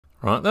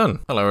Right then,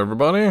 hello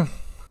everybody.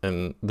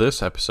 In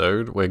this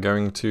episode, we're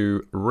going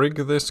to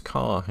rig this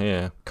car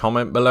here.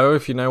 Comment below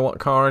if you know what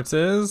car it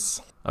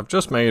is. I've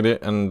just made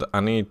it and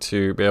I need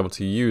to be able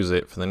to use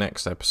it for the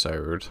next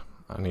episode.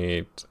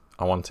 I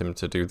want him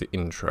to do the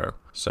intro.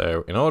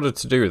 So in order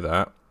to do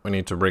that, we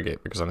need to rig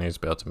it because I need to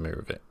be able to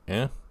move it,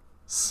 yeah?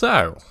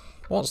 So,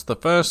 what's the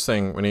first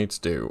thing we need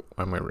to do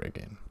when we're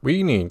rigging?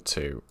 We need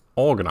to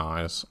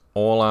organize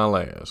all our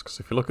layers, because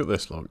if you look at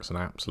this, look, it's an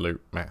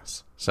absolute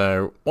mess.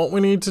 So what we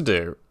need to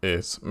do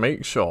is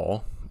make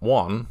sure,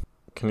 one,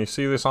 can you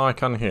see this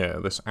icon here,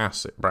 this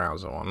asset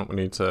browser one? We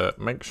need to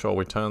make sure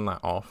we turn that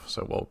off,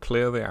 so we'll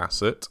clear the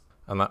asset,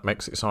 and that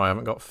makes it so I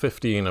haven't got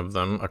 15 of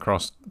them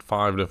across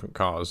 5 different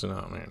cars, you know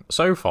what I mean?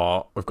 So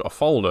far, we've got a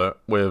folder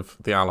with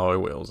the alloy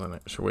wheels in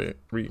it. Should we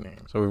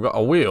rename? So we've got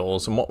our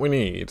wheels, and what we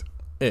need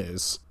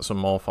is some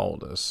more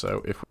folders.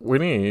 So if we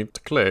need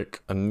to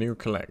click a new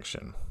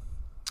collection,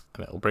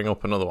 and it'll bring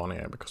up another one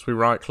here because we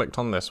right clicked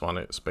on this one,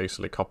 it's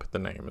basically copied the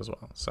name as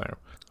well. So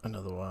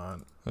another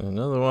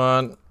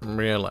one,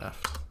 rear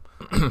left.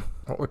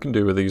 What we can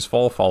do with these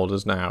 4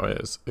 folders now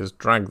is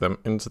drag them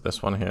into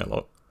this one here.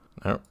 Look,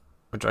 no,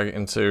 we drag it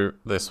into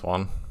this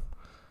one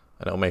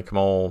and it'll make them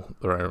all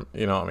their own,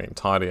 you know what I mean,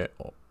 tidy it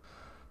up.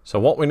 So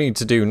what we need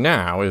to do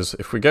now is,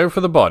 if we go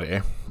for the body,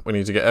 we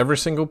need to get every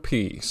single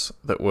piece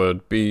that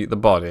would be the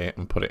body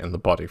and put it in the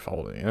body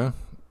folder, yeah?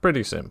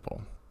 Pretty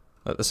simple.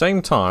 At the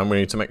same time, we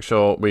need to make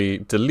sure we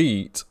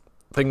delete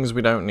things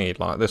we don't need,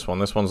 like this one.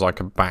 This one's like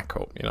a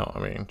backup, you know what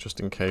I mean? Just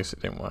in case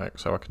it didn't work.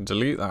 So I can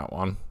delete that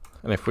one.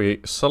 And if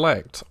we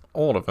select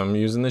all of them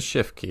using the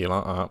shift key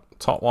like that,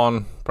 top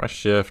one, press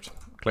shift,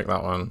 click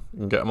that one,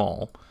 you can get them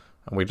all.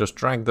 And we just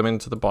drag them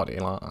into the body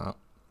like that.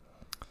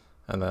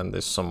 And then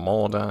there's some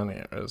more down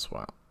here as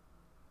well.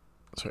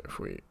 So if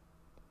we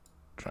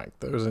drag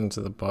those into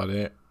the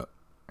body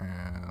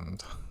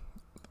and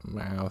the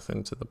mouth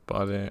into the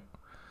body,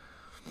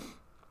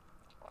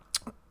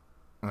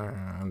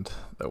 and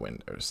the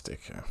window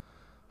sticker.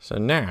 So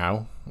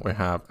now we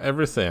have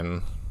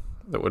everything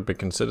that would be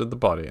considered the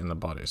body in the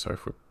body. So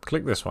if we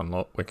click this one,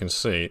 look, we can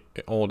see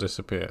it all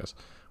disappears.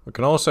 We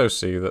can also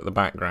see that the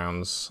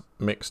background's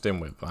mixed in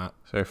with that.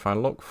 So if I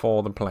look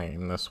for the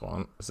plane, this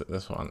one, is it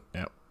this one?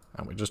 Yep.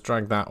 And we just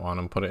drag that one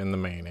and put it in the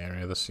main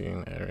area, the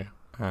scene area.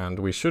 And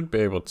we should be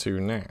able to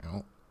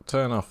now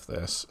turn off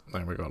this.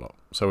 There we go, look.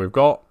 So we've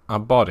got our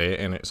body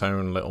in its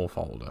own little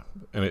folder,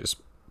 and it's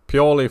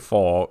purely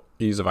for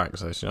ease of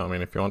access, you know what I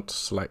mean? If you want to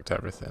select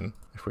everything,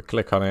 if we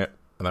click on it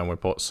and then we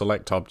put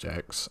select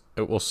objects,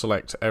 it will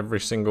select every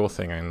single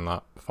thing in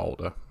that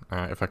folder.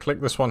 If I click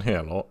this one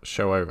here, look,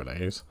 show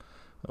overlays,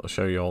 it'll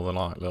show you all the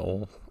like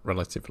little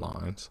relative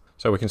lines.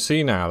 So we can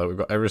see now that we've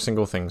got every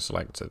single thing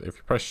selected. If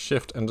you press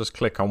shift and just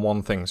click on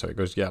one thing so it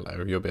goes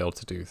yellow, you'll be able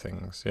to do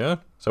things, yeah?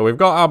 So we've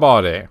got our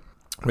body.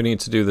 We need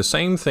to do the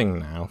same thing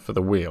now for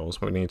the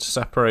wheels. We need to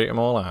separate them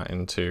all out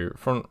into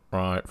front,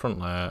 right, front,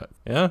 left,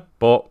 yeah?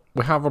 But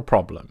we have a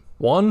problem.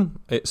 One,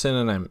 it's in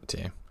an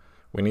empty.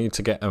 We need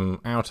to get them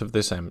out of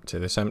this empty.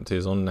 This empty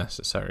is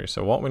unnecessary.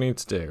 So what we need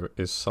to do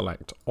is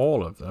select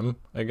all of them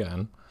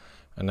again.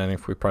 And then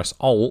if we press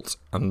Alt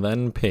and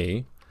then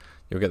P,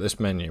 you'll get this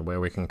menu where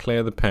we can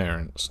clear the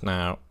parents.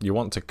 Now, you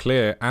want to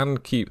clear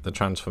and keep the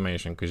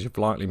transformation because you've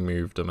likely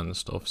moved them and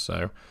stuff.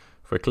 So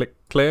if we click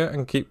clear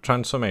and keep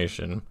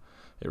transformation,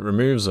 it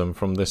removes them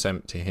from this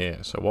empty here.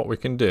 So what we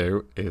can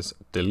do is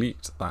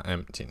delete that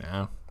empty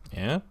now.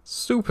 Yeah,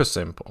 super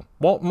simple.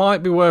 What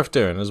might be worth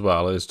doing as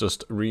well is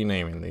just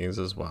renaming these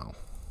as well.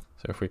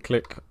 So if we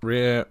click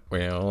rear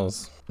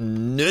wheels,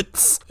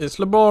 nuts, it's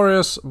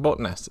laborious but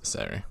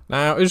necessary.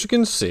 Now, as you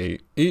can see,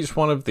 each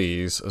one of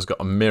these has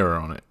got a mirror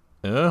on it.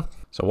 Yeah.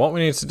 So what we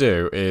need to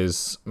do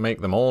is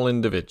make them all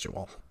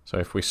individual. So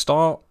if we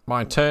start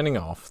by turning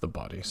off the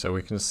body so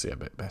we can see a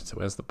bit better.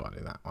 Where's the body?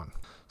 That one.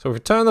 So if we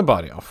turn the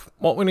body off,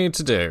 what we need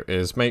to do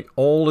is make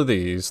all of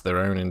these their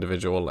own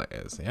individual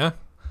layers, yeah?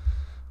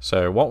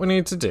 So what we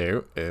need to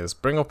do is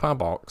bring up our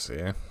box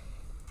here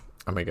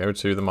and we go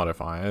to the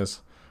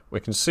modifiers. We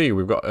can see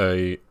we've got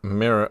a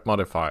mirror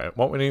modifier.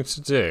 What we need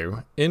to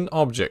do in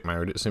object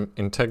mode, it's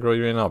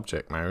integrally in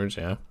object mode,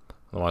 yeah?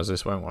 Otherwise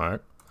this won't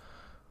work.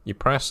 You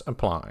press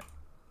apply.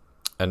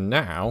 And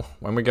now,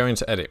 when we go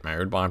into edit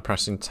mode by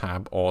pressing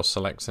tab or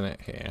selecting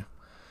it here,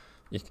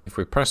 if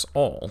we press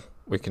all,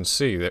 we can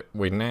see that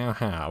we now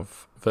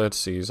have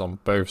vertices on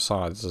both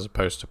sides as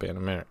opposed to being a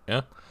mirror,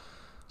 yeah?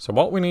 So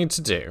what we need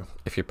to do,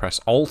 if you press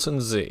Alt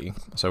and Z,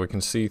 so we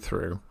can see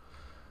through,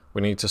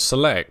 we need to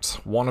select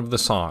one of the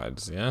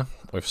sides, yeah?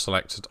 We've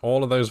selected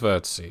all of those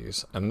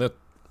vertices, and a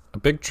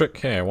big trick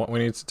here, what we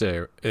need to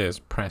do is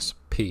press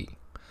P,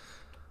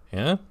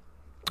 yeah?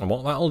 And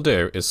what that'll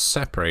do is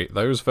separate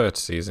those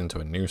vertices into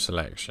a new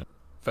selection.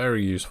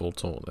 Very useful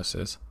tool this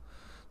is.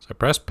 So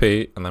press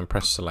P and then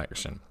press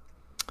selection.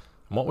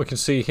 And what we can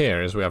see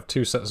here is we have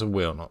 2 sets of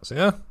wheel nuts,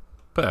 yeah?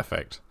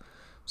 Perfect.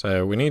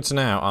 So we need to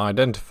now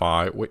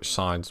identify which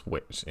side's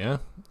which, yeah?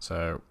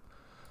 So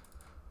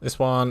this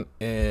one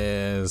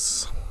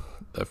is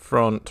the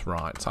front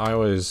right. I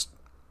always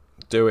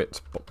do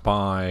it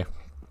by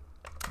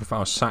if I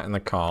was sat in the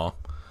car,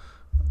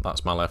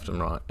 that's my left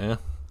and right, yeah?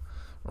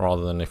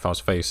 Rather than if I was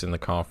facing the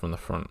car from the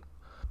front.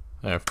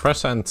 Now, if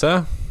press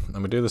enter,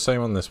 and we do the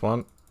same on this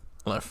one.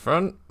 Left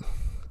front.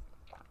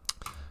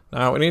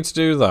 Now, we need to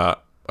do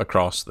that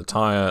across the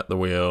tyre, the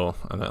wheel,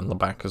 and then the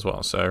back as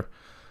well. So,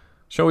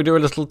 shall we do a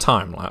little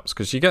time lapse?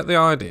 Because you get the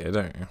idea,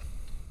 don't you?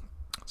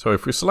 So,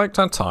 if we select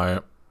our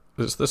tyre,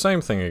 it's the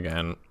same thing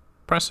again.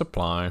 Press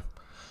apply,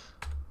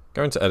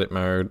 go into edit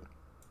mode,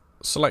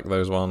 select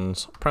those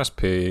ones, press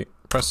P,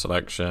 press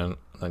selection,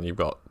 then you've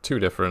got two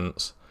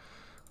difference.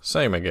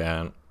 Same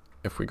again.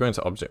 If we go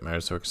into object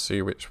mode so we can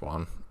see which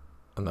one,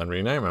 and then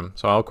rename them.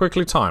 So I'll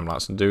quickly time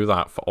lapse and do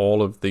that for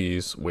all of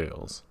these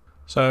wheels.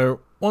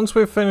 So once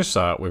we've finished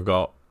that, we've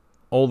got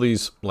all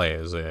these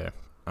layers here.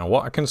 And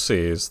what I can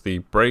see is the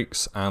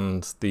brakes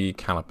and the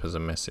calipers are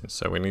missing.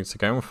 So we need to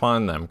go and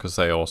find them because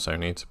they also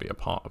need to be a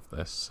part of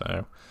this.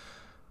 So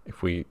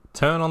if we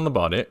turn on the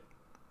body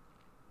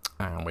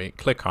and we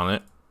click on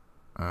it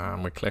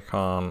and we click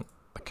on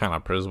the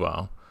caliper as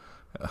well,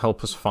 it'll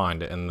help us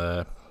find it in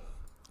the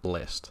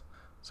list.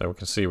 So we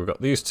can see we've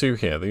got these two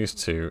here. These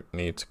two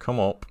need to come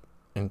up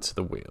into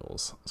the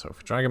wheels. So if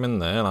we drag them in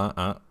there like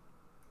that,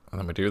 and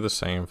then we do the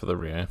same for the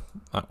rear,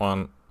 that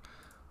one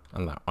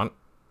and that one,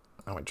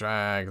 and we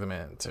drag them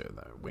into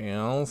the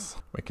wheels,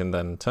 we can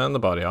then turn the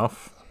body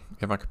off,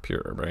 give our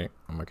computer a break,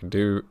 and we can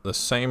do the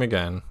same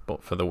again,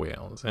 but for the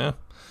wheels, yeah?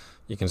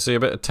 You can see a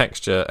bit of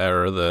texture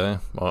error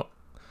there, but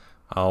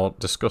I'll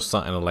discuss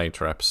that in a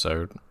later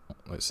episode.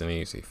 It's an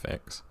easy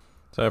fix.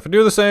 So if we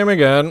do the same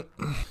again,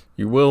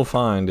 you will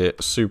find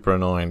it super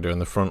annoying doing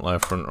the front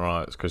left, front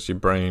right, because your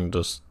brain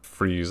just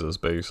freezes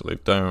basically.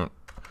 Don't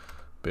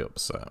be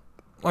upset.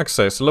 Like I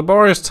say, it's a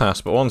laborious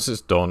task, but once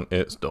it's done,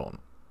 it's done.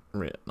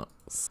 Really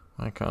nuts.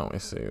 Why can't we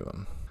see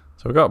them?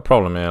 So we've got a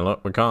problem here,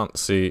 look, we can't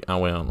see our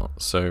wheel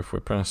nuts. So if we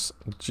press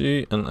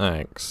G and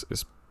X,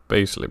 it's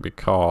basically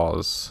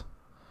because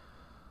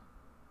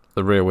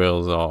the rear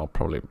wheels are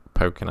probably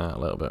poking out a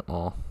little bit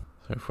more.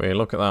 So if we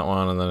look at that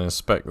one and then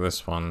inspect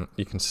this one,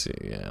 you can see,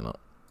 yeah,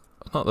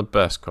 not the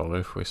best colour.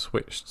 If we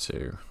switch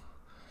to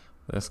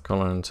this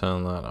colour and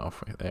turn that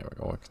off, there we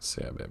go, we can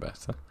see it a bit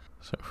better.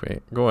 So if we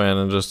go in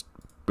and just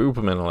boop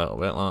them in a little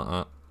bit like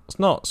that, it's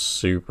not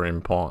super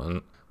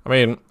important. I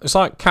mean, it's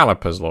like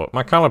calipers, look,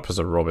 my calipers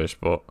are rubbish,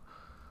 but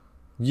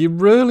you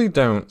really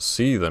don't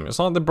see them. It's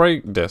like the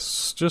brake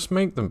discs, just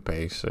make them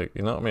basic,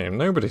 you know what I mean?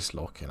 Nobody's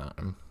looking at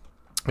them.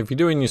 If you're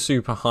doing your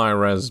super high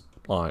res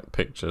like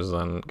pictures,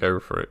 then go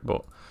for it,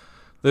 but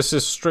this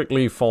is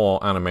strictly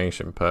for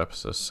animation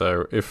purposes,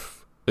 so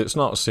if it's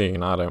not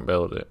seen, I don't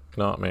build it,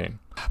 you know what I mean?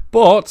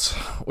 But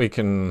we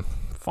can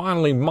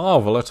finally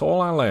marvel at all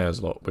our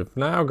layers. Look, we've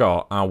now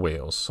got our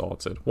wheels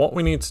sorted. What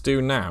we need to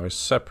do now is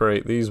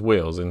separate these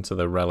wheels into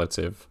the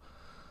relative,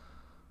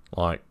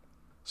 like,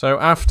 so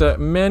after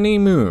many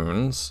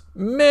moons,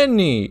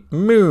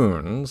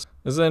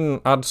 as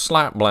in I'd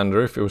slap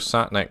Blender if it was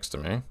sat next to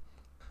me,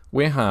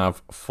 we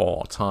have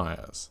 4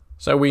 tires.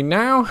 So we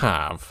now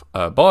have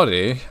a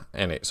body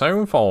in its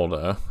own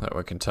folder that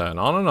we can turn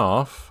on and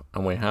off,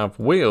 and we have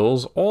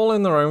wheels all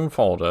in their own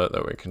folder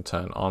that we can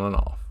turn on and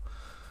off.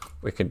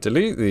 We can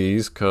delete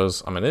these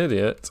because I'm an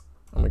idiot,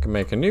 and we can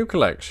make a new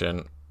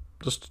collection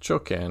just to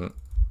chuck in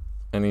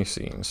any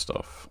scene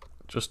stuff,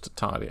 just to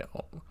tidy it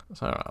up.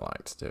 That's how I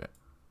like to do it,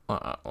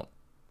 like that.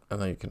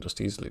 And then you can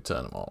just easily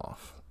turn them all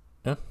off,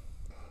 yeah?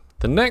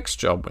 The next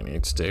job we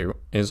need to do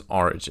is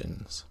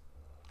origins.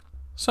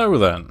 So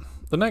then,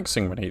 the next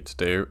thing we need to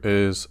do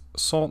is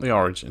sort the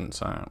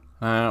origins out.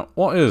 Now,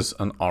 what is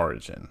an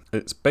origin?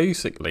 It's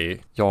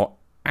basically your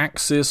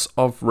axis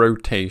of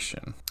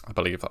rotation. I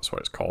believe that's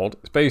what it's called.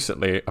 It's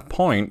basically a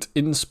point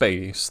in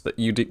space that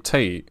you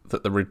dictate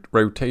that the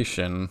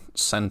rotation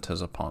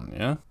centers upon,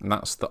 yeah? And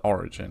that's the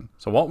origin.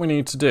 So what we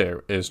need to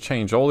do is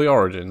change all the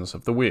origins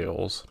of the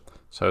wheels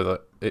so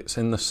that it's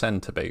in the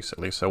center,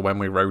 basically. So when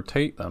we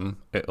rotate them,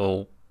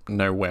 it'll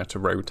know where to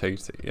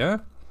rotate it, yeah?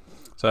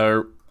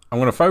 So I'm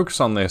going to focus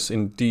on this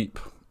in deep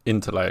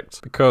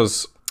intellect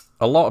because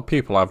a lot of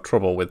people have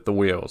trouble with the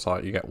wheels,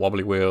 like you get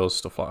wobbly wheels,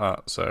 stuff like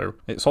that. So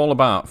it's all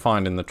about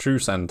finding the true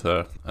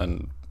center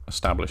and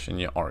establishing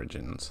your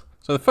origins.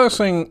 So the first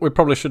thing we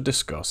probably should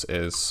discuss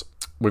is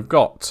we've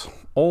got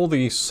all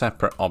these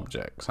separate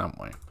objects,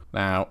 haven't we?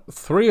 Now,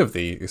 3 of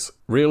these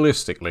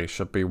realistically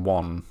should be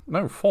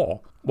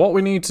 4. What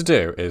we need to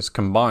do is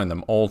combine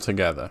them all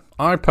together.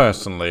 I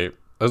personally,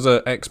 as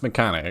an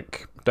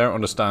ex-mechanic, don't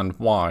understand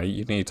why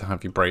you need to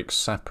have your brakes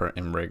separate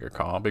in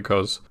Rigacar,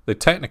 because they're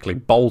technically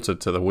bolted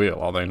to the wheel,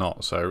 are they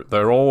not? So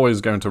they're always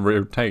going to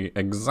rotate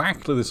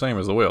exactly the same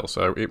as the wheel,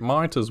 so it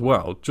might as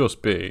well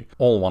just be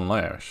all one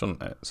layer,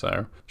 shouldn't it?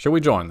 So shall we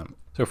join them?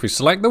 So if we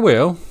select the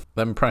wheel,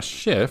 then press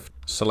shift,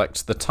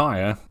 select the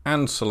tyre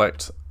and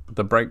select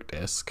the brake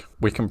disc,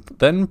 we can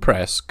then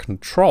press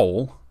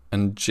Control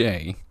and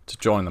J to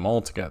join them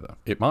all together.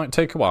 It might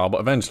take a while, but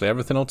eventually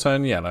everything will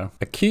turn yellow.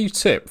 A key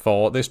tip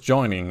for this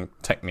joining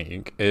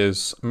technique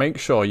is make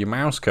sure your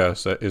mouse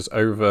cursor is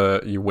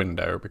over your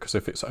window, because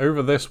if it's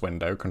over this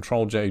window,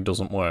 Control J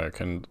doesn't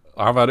work, and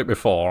I've had it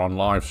before on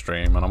live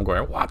stream and I'm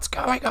going, what's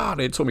going on?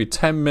 It took me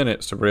 10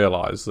 minutes to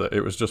realise that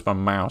it was just my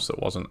mouse that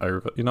wasn't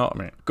over. You know what I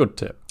mean? Good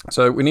tip.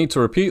 So we need to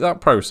repeat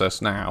that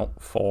process now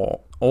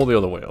for all the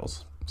other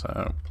wheels.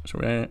 So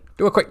should we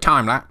do a quick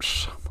time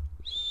lapse?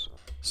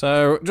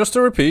 So just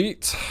to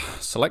repeat,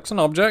 select an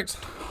object,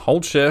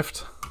 hold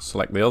shift,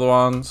 select the other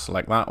one,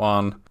 select that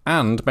one,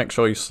 and make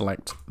sure you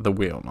select the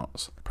wheel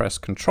nuts. Press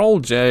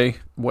Ctrl J,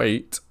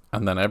 wait,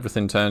 and then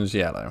everything turns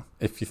yellow.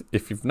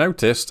 If you've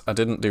noticed, I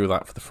didn't do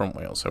that for the front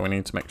wheel, so we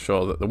need to make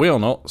sure that the wheel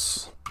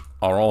nuts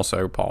are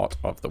also part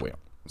of the wheel.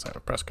 So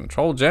press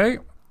Ctrl J,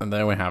 and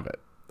there we have it.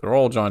 They're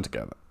all joined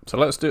together.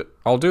 So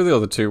I'll do the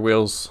other two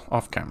wheels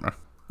off camera.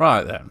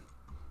 Right then.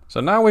 So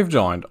now we've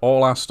joined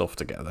all our stuff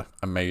together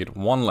and made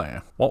one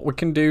layer. What we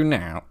can do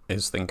now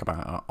is think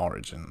about our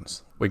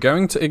origins. We're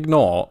going to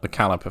ignore the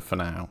caliper for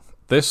now.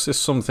 This is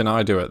something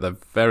I do at the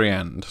very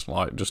end,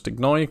 like just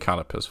ignore your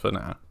calipers for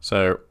now.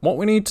 So what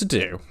we need to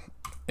do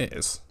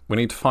is we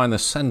need to find the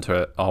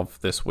center of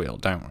this wheel,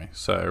 don't we?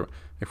 So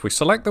if we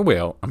select the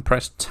wheel and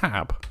press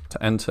tab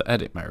to enter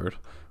edit mode,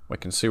 we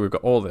can see we've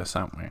got all this,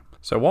 haven't we?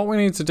 So what we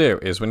need to do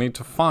is we need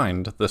to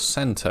find the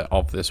center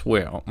of this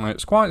wheel. Now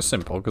it's quite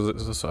simple because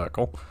it's a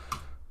circle.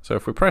 So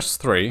if we press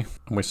 3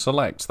 and we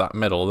select that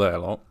middle there,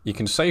 look, you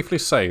can safely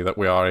say that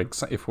we are,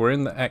 if we're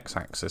in the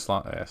x-axis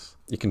like this,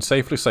 you can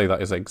safely say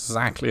that is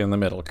exactly in the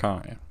middle,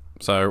 can't you?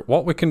 So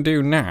what we can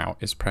do now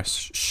is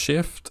press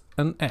Shift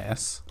and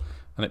S,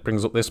 and it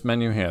brings up this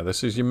menu here.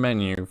 This is your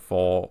menu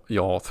for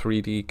your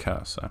 3D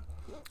cursor.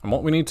 And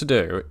what we need to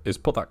do is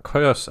put that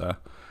cursor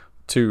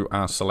to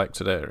our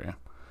selected area.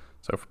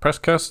 So if we press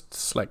cursor to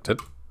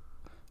selected,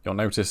 you'll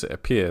notice it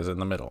appears in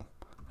the middle.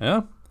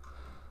 Yeah?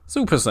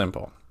 Super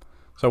simple.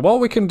 So what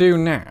we can do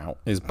now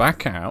is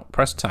back out,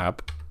 press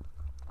tab,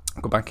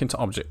 go back into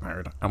object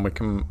mode, and we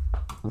can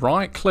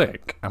right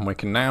click and we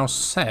can now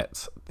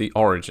set the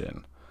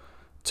origin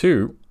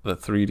to the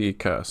 3D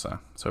cursor.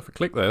 So if we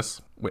click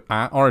this,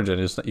 our origin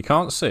is that you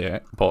can't see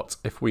it, but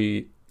if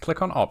we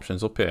click on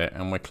options up here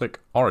and we click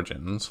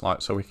origins,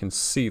 like so we can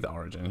see the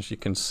origins, you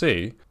can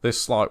see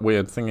this like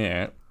weird thing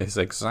here is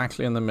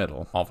exactly in the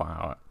middle of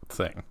our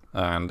thing.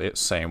 And it's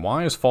saying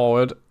Y is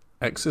forward,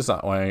 X is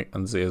that way,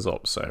 and Z is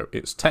up. So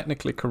it's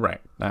technically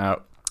correct.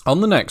 Now,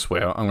 on the next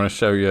wheel, I'm going to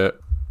show you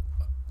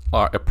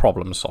like a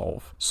problem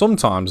solve.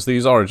 Sometimes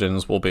these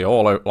origins will be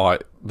all out,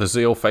 like the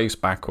Z will face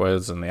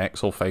backwards and the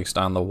X will face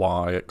down the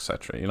Y,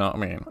 etc. You know what I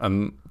mean?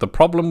 And the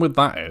problem with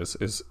that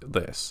is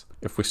this.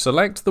 If we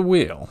select the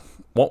wheel,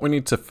 what we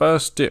need to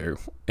first do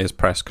is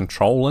press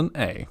Ctrl and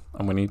A,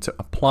 and we need to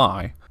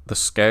apply the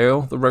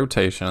scale, the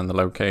rotation, and the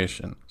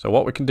location. So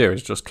what we can do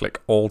is just click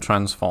all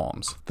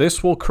transforms.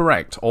 This will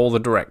correct all the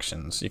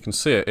directions. You can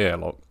see it here,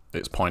 look.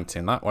 It's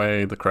pointing that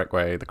way, the correct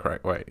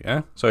way,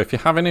 yeah? So if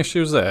you're having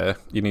issues there,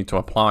 you need to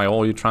apply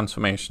all your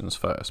transformations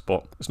first,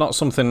 but it's not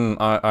something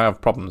I have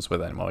problems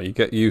with anymore. You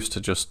get used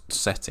to just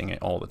setting it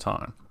all the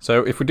time.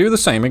 So if we do the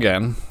same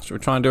again, should we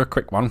try and do a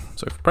quick one?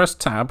 So if we press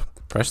tab,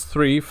 press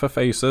 3 for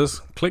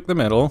faces, click the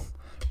middle,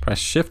 press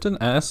Shift and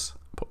S,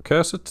 put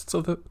cursor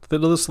to the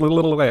little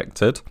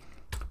selected,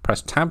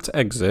 press tab to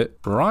exit,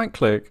 right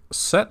click,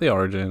 set the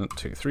origin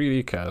to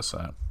 3D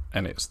cursor,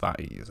 and it's that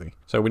easy.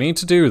 So we need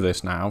to do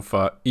this now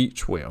for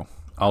each wheel.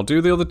 I'll do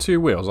the other two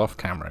wheels off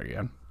camera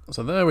again.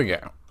 So there we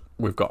go.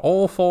 We've got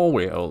all 4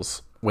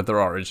 wheels with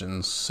their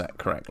origins set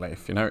correctly.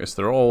 If you notice,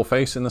 they're all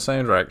facing the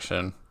same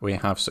direction. We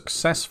have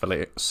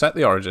successfully set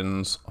the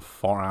origins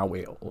for our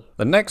wheel.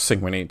 The next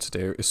thing we need to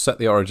do is set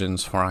the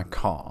origins for our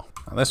car.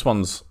 Now this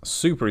one's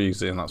super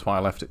easy, and that's why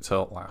I left it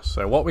till last.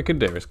 So what we can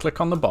do is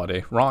click on the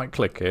body, right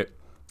click it,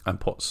 and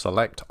put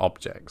select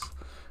objects.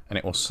 And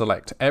it will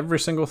select every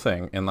single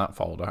thing in that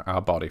folder, our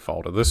body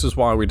folder. This is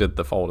why we did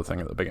the folder thing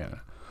at the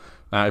beginning.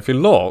 Now, if you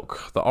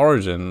look, the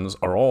origins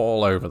are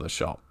all over the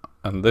shop.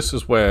 And this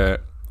is where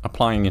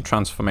applying your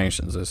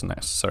transformations is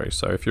necessary.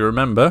 So if you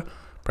remember,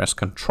 press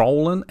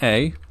Ctrl and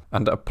A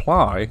and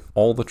apply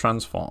all the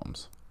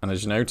transforms. And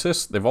as you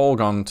notice, they've all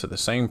gone to the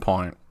same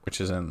point, which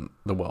is in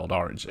the world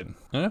origin.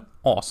 Yeah?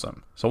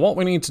 Awesome. So what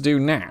we need to do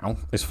now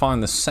is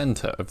find the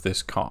center of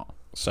this car.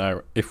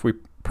 So if we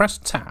press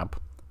tab,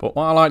 but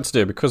what I like to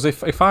do, because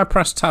if I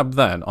press tab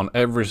then on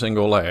every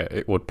single layer,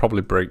 it would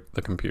probably break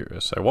the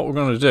computer. So what we're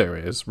going to do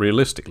is,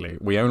 realistically,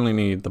 we only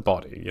need the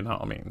body, you know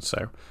what I mean?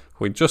 So if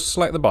we just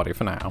select the body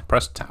for now,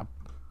 press tab,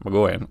 we'll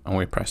go in and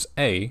we press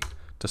A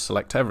to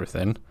select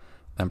everything,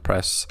 then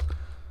press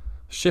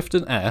Shift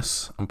and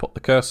S and put the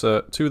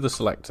cursor to the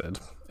selected,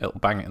 it'll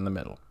bang it in the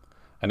middle.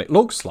 And it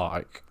looks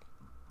like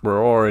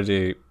we're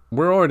already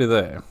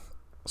there.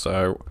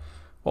 So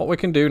what we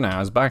can do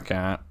now is back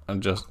out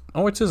and just,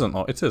 oh, it isn't,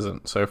 oh, it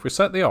isn't. So if we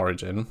set the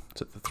origin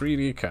to the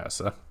 3D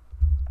cursor,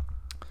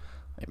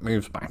 it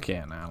moves back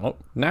here now, look.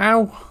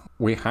 Now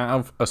we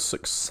have a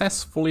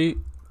successfully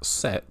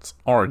set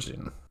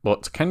origin,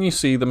 but can you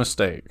see the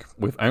mistake?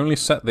 We've only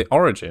set the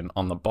origin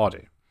on the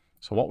body.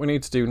 So what we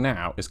need to do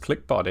now is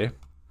click body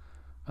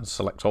and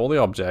select all the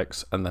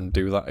objects and then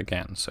do that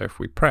again. So if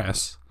we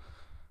press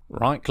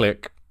right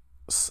click,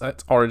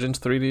 set origin to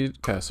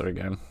 3D cursor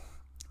again,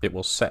 it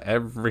will set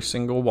every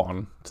single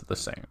one to the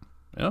same.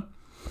 Yeah?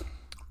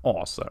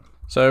 Awesome.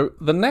 So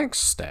the next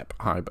step,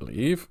 I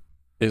believe,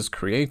 is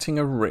creating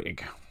a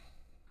rig.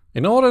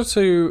 In order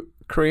to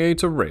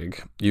create a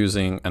rig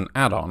using an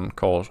add-on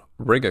called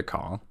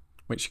Rigacar,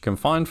 which you can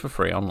find for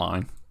free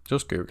online,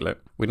 just Google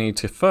it, we need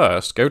to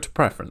first go to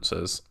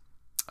Preferences,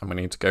 and we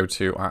need to go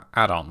to our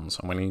add-ons,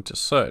 and we need to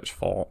search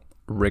for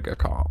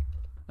Rigacar.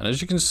 And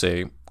as you can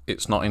see,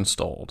 it's not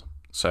installed.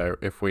 So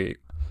if we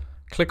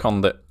click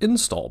on the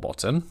Install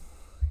button,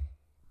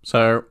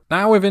 so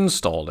now we've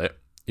installed it,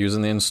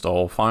 using the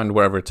install, find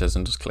wherever it is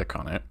and just click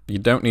on it. You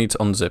don't need to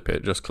unzip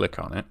it, just click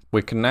on it.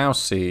 We can now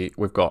see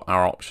we've got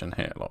our option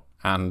here, look.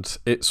 And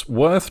it's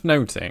worth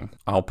noting,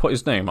 I'll put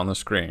his name on the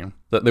screen,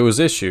 that there was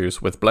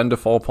issues with Blender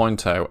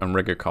 4.0 and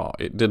Rigacar.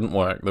 It didn't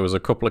work. There was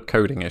a couple of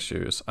coding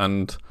issues,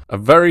 and a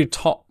very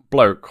top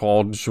bloke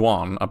called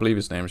Juan, I believe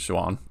his name's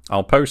Juan,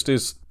 I'll post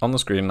his on the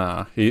screen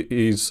now.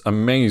 He's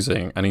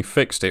amazing, and he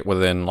fixed it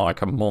within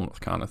like a month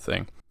kind of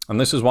thing. And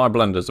this is why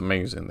Blender's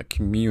amazing. The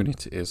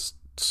community is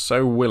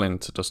so willing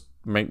to just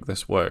make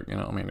this work, you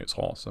know what I mean? It's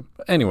awesome.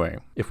 But anyway,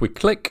 if we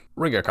click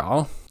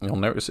Rigacar, you'll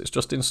notice it's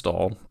just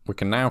installed. We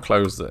can now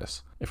close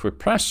this. If we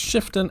press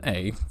Shift and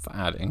A for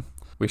adding,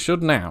 we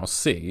should now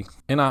see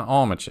in our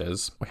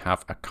armatures, we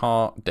have a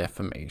car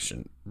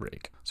deformation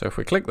rig. So if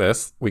we click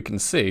this, we can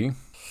see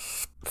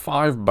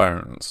 5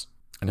 bones.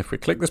 And if we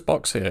click this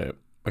box here,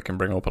 we can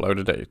bring up a load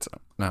of data.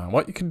 Now,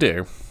 what you could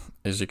do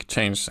is you could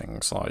change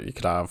things. Like you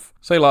could have,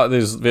 say like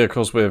these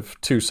vehicles with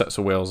 2 sets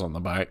of wheels on the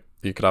back,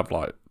 you could have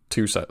like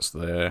 2 sets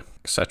there,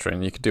 etc.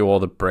 And you could do all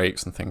the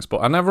brakes and things.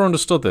 But I never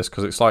understood this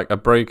because it's like a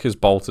brake is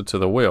bolted to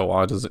the wheel.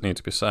 Why does it need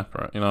to be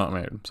separate? You know what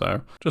I mean?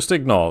 So just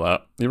ignore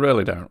that. You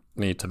really don't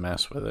need to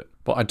mess with it.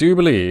 But I do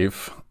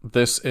believe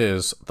this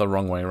is the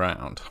wrong way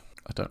around.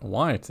 I don't know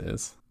why it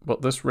is,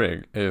 but this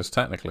rig is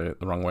technically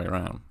the wrong way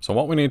around. So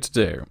what we need to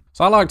do,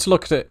 so I like to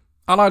look at it,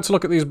 I like to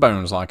look at these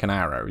bones like an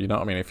arrow, you know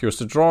what I mean? If you was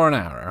to draw an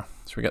arrow,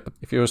 so we get the,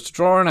 if you was to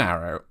draw an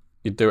arrow,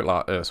 you'd do it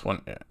like this,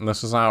 wouldn't you? And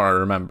this is how I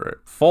remember it.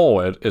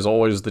 Forward is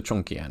always the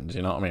chunky end,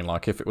 you know what I mean?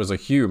 Like if it was a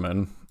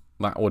human,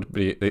 that would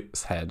be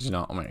its head, you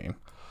know what I mean?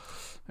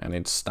 And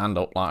it'd stand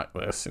up like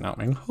this, you know what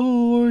I mean?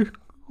 Hi,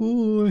 hi,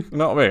 you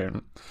know what I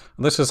mean?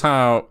 And this is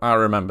how I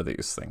remember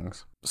these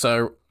things.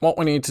 So what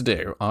we need to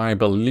do, I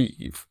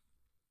believe,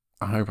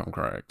 I hope I'm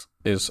correct,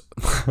 is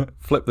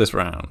flip this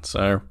round.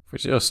 So if we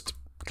just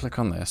click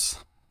on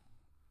this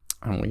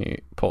and we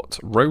put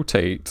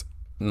rotate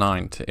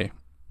 90,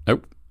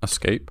 nope,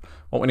 escape.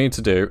 What we need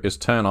to do is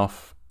turn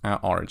off our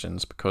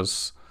origins,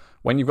 because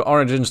when you've got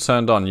origins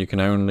turned on, you can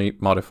only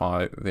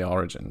modify the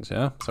origins,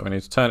 yeah? So we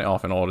need to turn it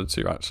off in order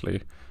to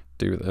actually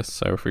do this.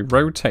 So if we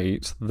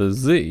rotate the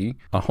Z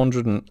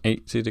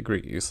 180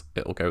 degrees,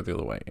 it'll go the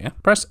other way, yeah?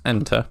 Press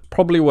enter.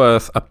 Probably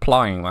worth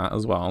applying that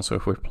as well. So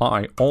if we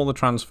apply all the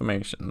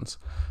transformations,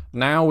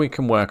 now we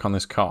can work on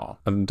this car.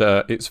 And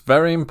it's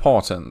very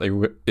important.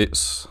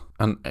 It's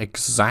an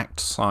exact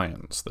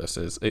science, this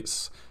is.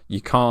 You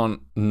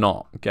can't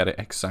not get it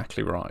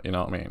exactly right, you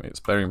know what I mean?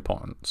 It's very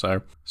important.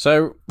 So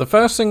the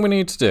first thing we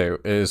need to do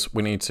is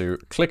we need to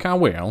click our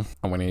wheel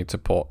and we need to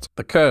put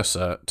the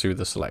cursor to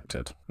the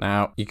selected.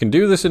 Now, you can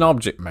do this in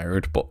object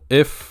mode, but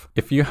if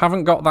you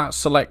haven't got that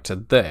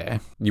selected there,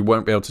 you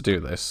won't be able to do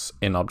this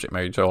in object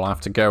mode. You'll have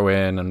to go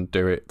in and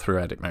do it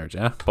through edit mode,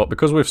 yeah? But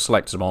because we've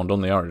selected them all and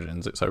done the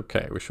origins, it's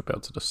okay. We should be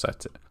able to just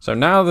set it. So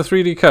now the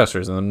 3D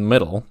cursor is in the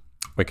middle.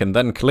 We can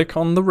then click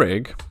on the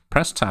rig,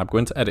 press tab, go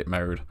into edit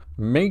mode.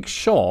 Make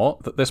sure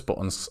that this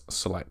button's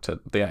selected,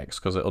 the X,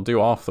 because it'll do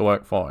half the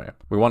work for you.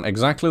 We want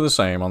exactly the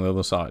same on the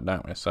other side,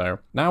 don't we? So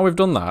now we've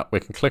done that, we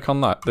can click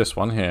on this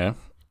one here.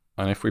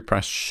 And if we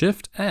press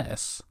Shift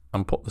S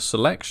and put the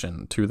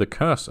selection to the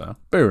cursor,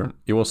 boom,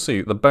 you will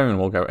see the bone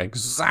will go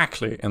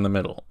exactly in the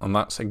middle. And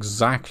that's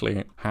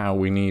exactly how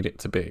we need it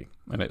to be.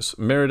 And it's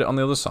mirrored it on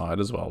the other side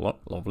as well. Look,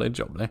 lovely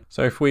jubbly.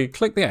 So if we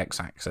click the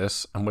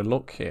X-axis and we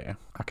look here,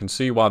 I can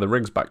see why the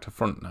rig's back to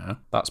front now.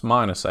 That's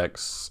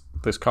 -X.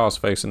 This car's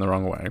facing the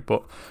wrong way,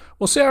 but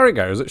we'll see how it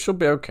goes. It should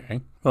be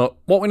okay. But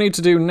what we need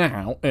to do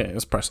now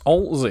is press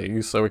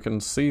Alt-Z so we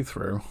can see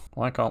through.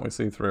 Why can't we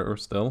see through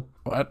still?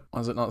 What? Why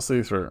is it not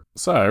see through?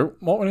 So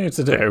what we need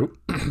to do...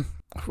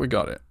 We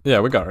got it. Yeah,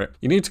 we got it.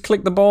 You need to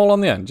click the ball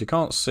on the end. You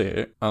can't see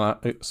it. And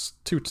it's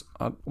too...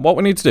 what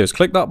we need to do is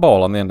click that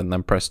ball on the end and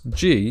then press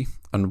G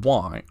and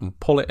Y and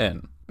pull it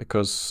in,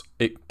 because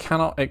it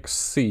cannot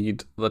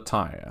exceed the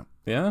tire.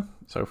 Yeah?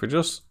 So if we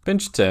just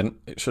pinch it in,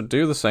 it should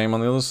do the same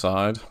on the other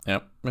side.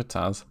 Yep, it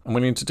has. And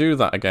we need to do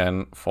that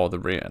again for the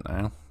rear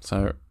now.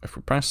 So if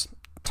we press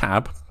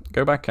tab,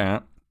 go back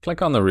out,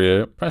 click on the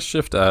rear, press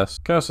Shift S,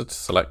 cursor to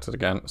selected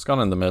again. It's gone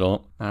in the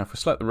middle. Now if we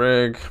select the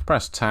rig,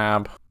 press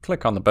tab,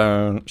 click on the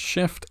bone,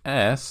 Shift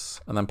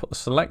S, and then put the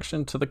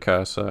selection to the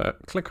cursor,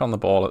 click on the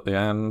ball at the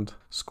end,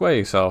 square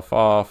yourself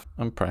off,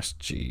 and press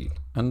G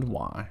and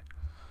Y.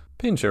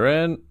 Pinch her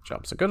in,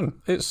 job's a good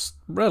one. It's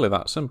really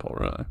that simple,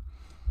 really.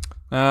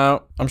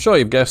 Now, I'm sure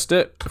you've guessed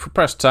it. If we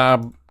press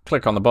tab,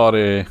 click on the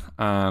body,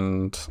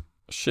 and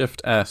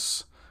Shift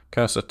S,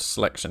 cursor to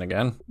selection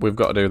again, we've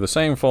got to do the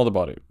same for the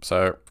body.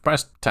 So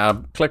press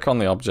tab, click on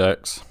the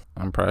objects,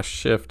 and press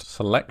shift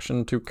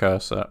selection to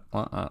cursor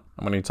like that.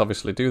 And we need to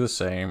obviously do the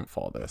same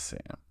for this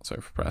here. So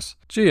if we press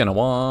G and a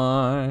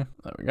Y,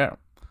 there we go.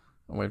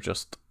 And we've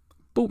just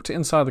booped it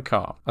inside the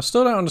car. I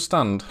still don't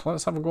understand.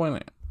 Let's have a go in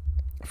it.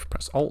 If we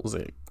press Alt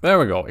Z, there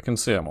we go. We can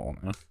see them all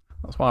now.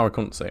 That's why we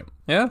couldn't see them.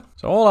 Yeah?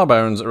 So all our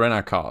bones are in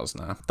our cars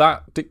now.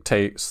 That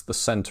dictates the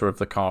center of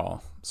the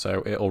car.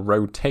 So it'll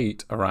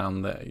rotate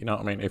around there. You know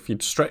what I mean? If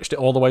you'd stretched it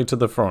all the way to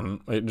the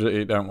front,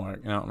 it don't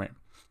work. You know what I mean?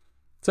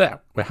 So yeah,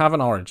 we have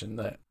an origin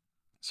there.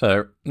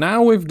 So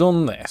now we've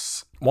done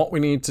this, what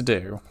we need to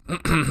do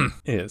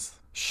is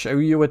show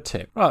you a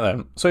tip. Right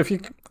then, so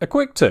a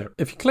quick tip,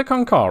 if you click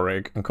on car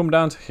rig and come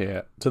down to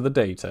here, to the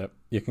data,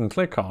 you can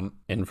click on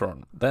in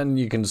front. Then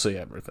you can see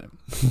everything.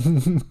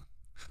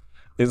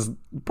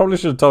 Probably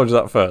should have told you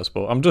that first,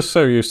 but I'm just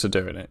so used to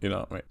doing it, you know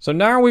what I mean? So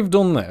now we've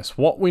done this,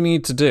 what we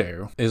need to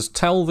do is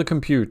tell the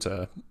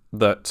computer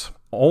that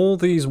all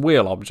these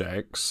wheel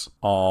objects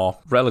are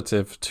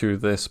relative to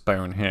this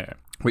bone here,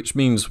 which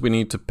means we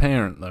need to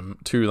parent them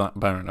to that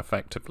bone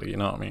effectively, you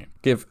know what I mean?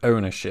 Give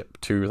ownership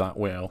to that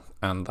wheel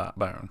and that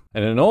bone.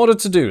 And in order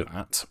to do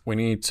that, we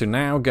need to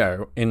now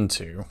go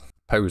into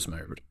pose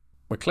mode.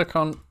 We click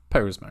on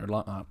pose mode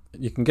like that.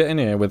 You can get in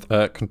here with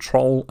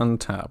control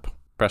and tab.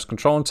 Press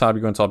control and tab,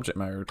 you go into object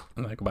mode,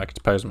 and then go back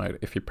into pose mode.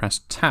 If you press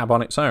tab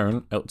on its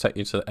own, it'll take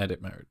you to the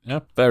edit mode.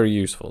 Yeah, very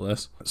useful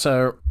this.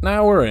 So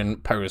now we're in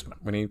pose mode.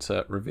 We need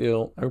to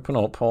reveal, open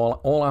up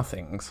all our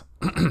things.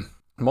 And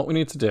what we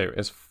need to do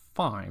is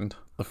find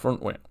the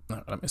front wheel.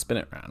 No, let me spin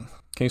it around.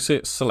 Can you see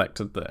it's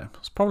selected there?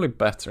 It's probably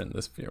better in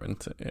this view,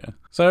 isn't it? Yeah.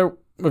 So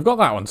we've got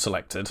that one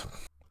selected.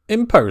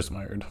 In pose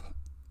mode,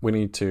 we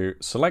need to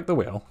select the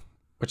wheel,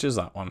 which is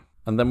that one.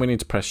 And then we need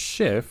to press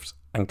shift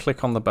and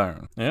click on the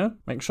bone. Yeah?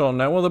 Make sure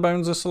no other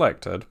bones are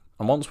selected.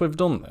 And once we've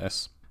done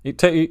this, it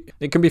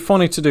can be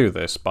funny to do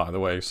this, by the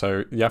way.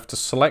 So you have to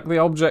select the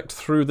object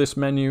through this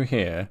menu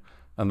here,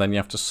 and then you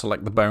have to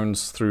select the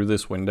bones through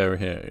this window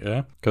here,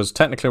 yeah? Because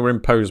technically we're in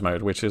pose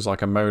mode, which is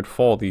like a mode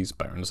for these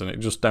bones, and it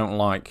just don't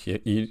like,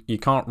 you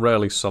can't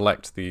really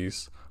select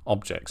these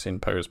objects in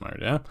pose mode,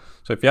 yeah?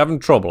 So if you're having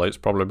trouble, it's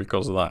probably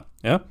because of that,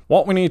 yeah?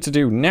 What we need to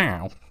do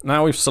now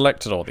we've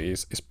selected all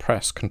these, is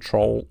press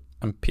Control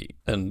and P.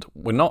 And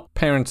we're not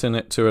parenting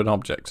it to an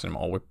object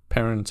anymore, we're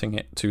parenting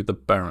it to the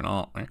bone,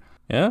 aren't we?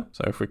 Yeah,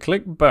 so if we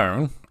click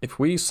bone, if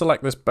we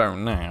select this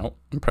bone now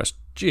and press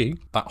G,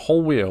 that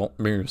whole wheel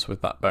moves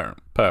with that bone.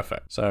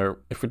 Perfect. So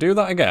if we do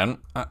that again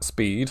at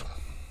speed,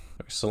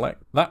 we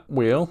select that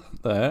wheel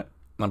there,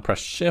 and then press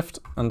shift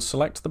and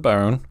select the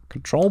bone,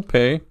 Control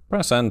P,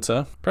 press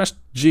enter, press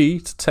G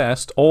to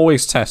test,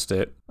 always test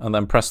it, and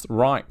then press the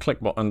right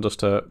click button just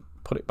to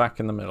put it back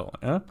in the middle,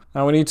 yeah?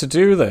 Now we need to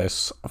do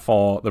this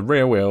for the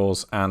rear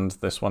wheels and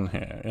this one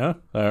here, yeah?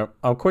 So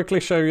I'll quickly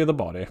show you the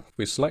body.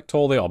 We select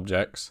all the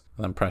objects,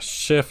 and then press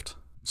shift,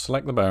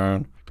 select the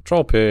bone,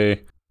 Control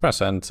P,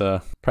 press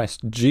enter, press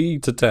G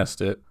to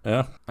test it,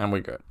 yeah? And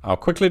we're good. I'll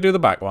quickly do the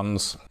back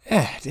ones.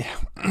 Yeah.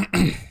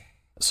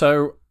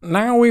 So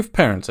now we've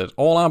parented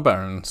all our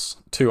bones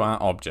to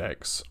our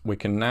objects, we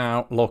can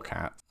now look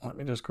at, let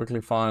me just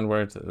quickly find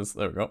where it is,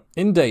 there we go.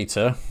 In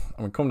data,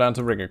 and we come down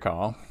to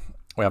Rigacar,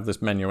 we have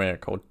this menu here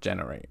called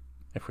generate.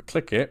 If we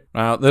click it,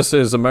 now this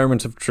is a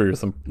moment of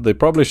truth, and there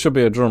probably should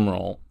be a drum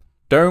roll.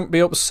 Don't be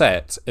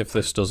upset if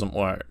this doesn't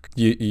work.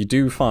 You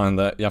do find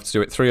that you have to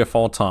do it 3 or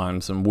 4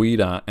 times and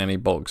weed out any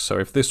bugs. So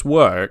if this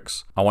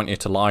works, I want you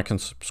to like and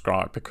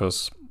subscribe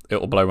because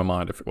it'll blow my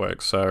mind if it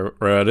works. So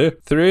ready?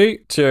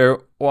 3,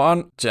 2,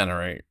 1,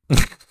 generate.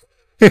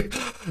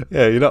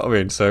 Yeah, you know what I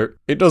mean? So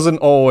it doesn't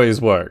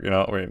always work, you know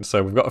what I mean?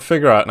 So we've got to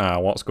figure out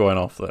now what's going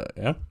off there,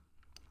 yeah?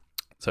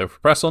 So if we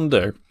press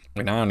undo,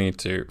 we now need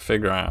to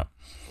figure out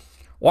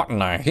what in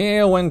the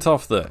hell went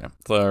off there.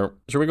 So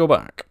should we go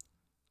back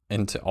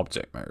into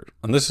object mode?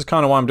 And this is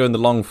kind of why I'm doing the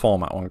long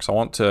format one, because I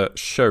want to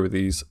show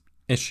these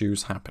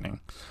issues happening.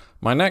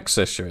 My next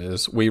issue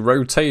is we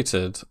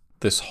rotated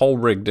this whole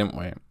rig, didn't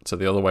we, to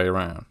the other way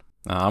around.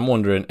 Now I'm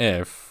wondering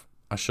if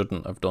I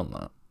shouldn't have done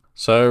that.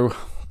 So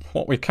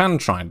what we can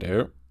try and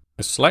do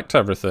is select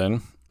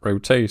everything,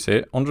 rotate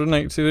it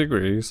 180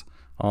 degrees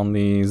on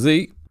the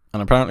Z,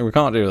 and apparently we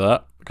can't do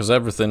that because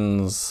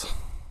everything's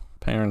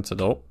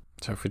parented up.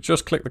 So if we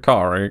just click the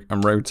car rig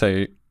and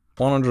rotate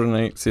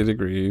 180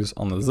 degrees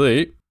on the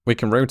Z, we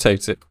can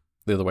rotate it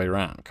the other way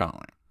around, can't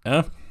we?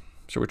 Yeah?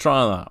 Should we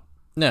try that?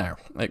 No,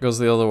 it goes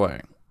the other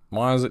way.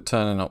 Why is it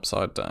turning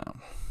upside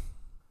down?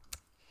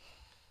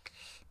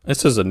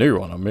 This is a new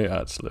one on me,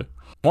 actually.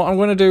 What I'm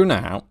going to do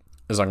now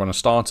is I'm going to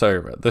start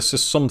over. This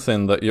is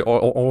something that you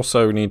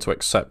also need to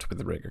accept with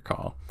the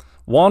Rigacar.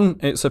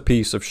 1, it's a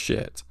piece of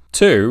shit.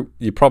 2,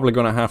 you're probably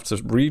going to have to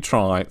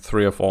retry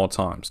 3 or 4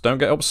 times. Don't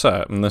get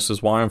upset, and this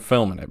is why I'm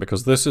filming it,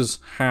 because this is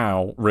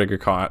how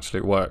Rigacar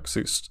actually works.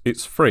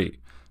 It's free,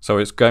 so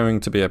it's going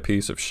to be a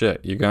piece of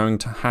shit. You're going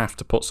to have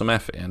to put some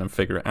effort in and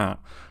figure it out.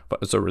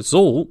 But as a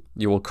result,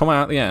 you will come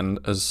out at the end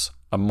as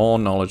a more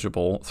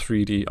knowledgeable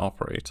 3D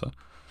operator.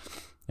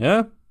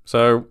 Yeah?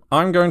 So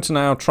I'm going to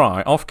now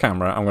try off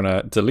camera. I'm going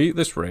to delete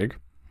this rig.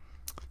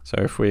 So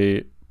if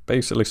we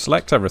basically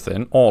select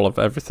everything, all of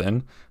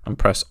everything, and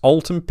press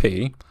Alt and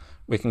P,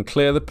 we can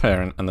clear the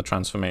parent and the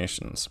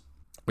transformations,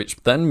 which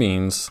then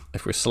means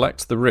if we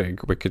select the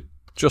rig, we could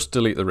just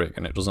delete the rig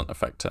and it doesn't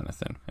affect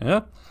anything.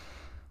 Yeah.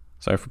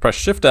 So if we press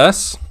Shift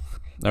S,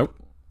 nope.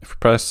 If we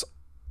press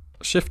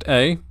Shift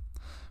A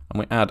and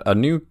we add a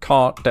new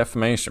car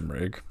deformation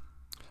rig,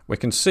 we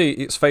can see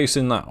it's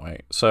facing that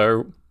way.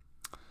 So,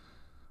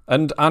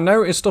 and I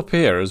noticed up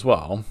here as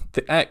well,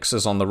 the X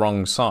is on the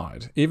wrong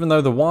side. Even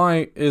though the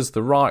Y is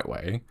the right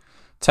way,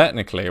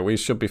 technically we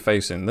should be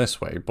facing this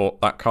way, but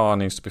that car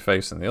needs to be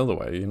facing the other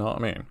way, you know what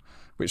I mean?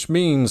 Which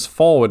means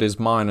forward is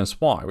minus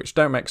Y, which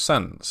don't make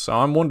sense. So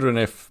I'm wondering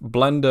if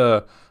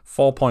Blender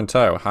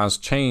 4.0 has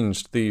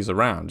changed these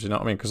around, you know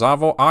what I mean? Because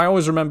I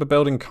always remember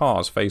building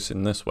cars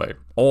facing this way,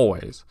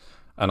 always.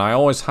 And I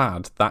always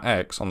had that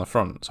X on the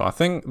front. So I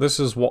think this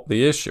is what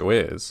the issue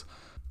is.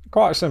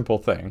 Quite a simple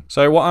thing.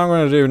 So what I'm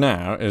going to do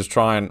now is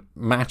try and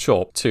match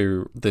up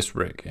to this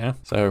rig, yeah?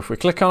 So if we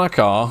click on a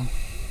car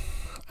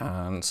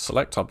and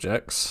select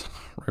objects,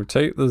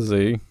 rotate the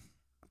Z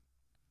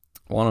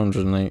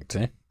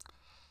 180,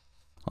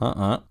 like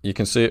that, you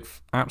can see it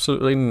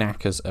absolutely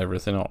knackers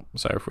everything up.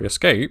 So if we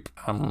escape,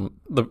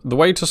 the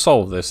way to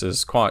solve this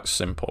is quite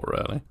simple,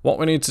 really. What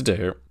we need to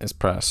do is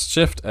press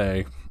Shift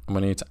A, and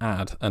we need to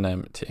add an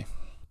empty.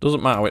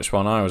 Doesn't matter which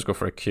one, I always go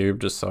for a cube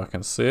just so I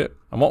can see it.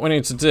 And what we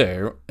need to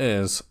do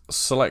is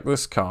select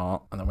this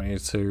car, and then we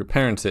need to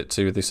parent it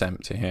to this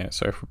empty here.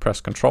 So if we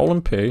press Control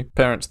and P,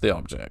 parent to the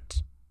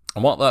object.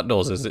 And what that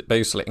does is it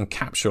basically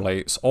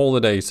encapsulates all the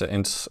data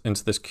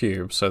into this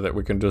cube so that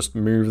we can just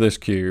move this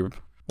cube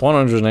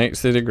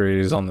 180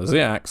 degrees on the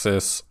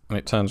Z-axis and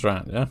it turns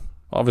around, yeah?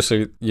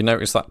 Obviously, you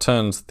notice that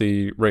turns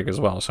the rig as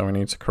well, so we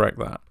need to correct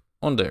that.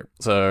 Undo.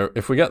 So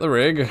if we get the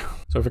rig,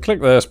 so if we click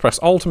this, press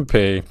Alt and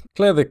P,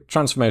 clear the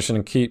transformation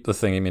and keep the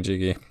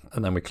thingy-majiggy,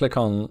 and then we click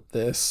on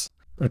this,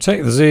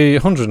 rotate the Z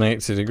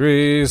 180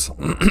 degrees,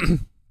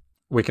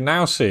 we can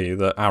now see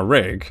that our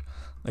rig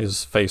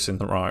is facing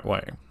the right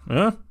way,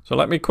 yeah? So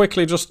let me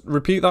quickly just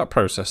repeat that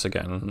process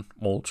again, and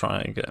we'll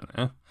try again,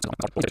 yeah?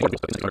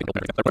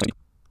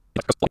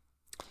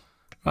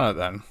 Right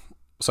then,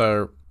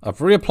 so I've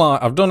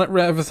done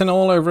everything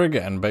all over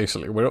again.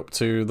 Basically, we're up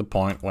to the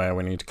point where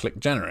we need to click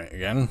generate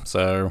again.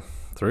 So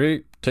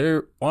 3,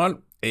 2,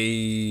 1,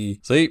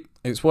 see,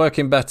 it's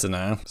working better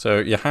now. So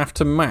you have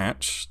to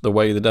match the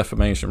way the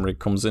deformation rig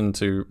comes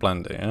into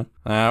Blender, yeah?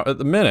 Now, at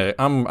the minute,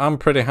 I'm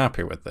pretty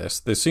happy with this.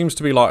 There seems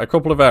to be like a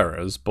couple of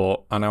errors,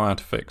 but I know how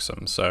to fix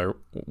them, so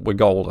we're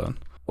golden.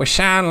 We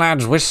shine,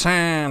 lads, we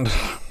shine.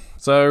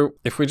 So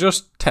if we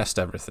just test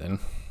everything,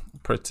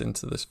 put it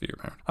into this view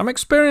mode. I'm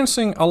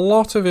experiencing a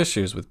lot of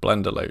issues with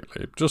Blender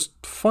lately. Just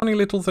funny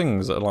little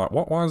things that are like,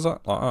 why is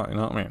that like that? You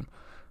know what I mean?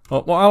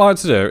 Well, what I like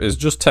to do is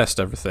just test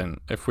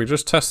everything. If we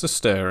just test the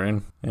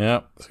steering,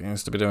 yeah,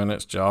 seems to be doing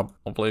its job.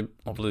 Lovely,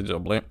 lovely,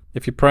 lovely.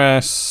 If you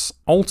press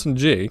Alt and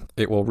G,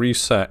 it will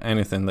reset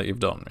anything that you've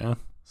done, yeah?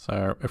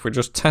 So if we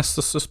just test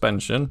the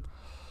suspension,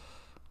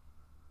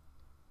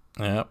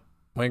 yeah,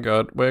 we're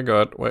good, we're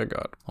good, we're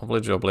good.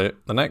 Lovely, jubbly.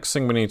 The next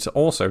thing we need to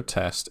also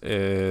test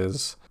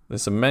is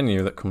there's a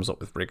menu that comes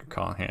up with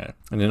Rigacar here.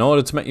 And in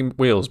order to make your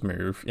wheels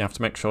move, you have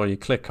to make sure you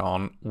click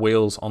on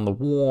wheels on the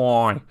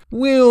Y.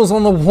 Wheels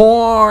on the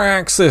Y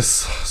axis.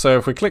 So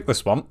if we click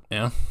this one,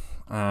 yeah,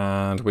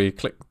 and we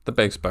click the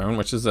base bone,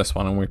 which is this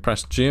one, and we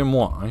press G and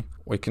Y,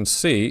 we can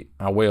see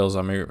our wheels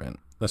are moving.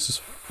 This is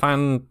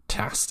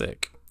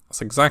fantastic.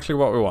 That's exactly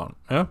what we want,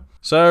 yeah?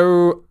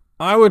 So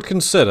I would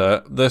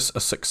consider this a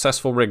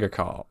successful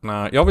Rigacar.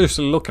 Now, you're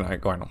obviously looking at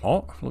it going,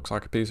 what? Looks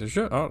like a piece of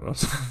shit. Oh,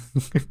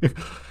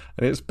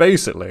 and it's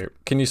basically,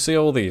 can you see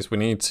all these? We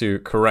need to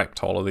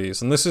correct all of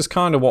these. And this is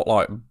kind of what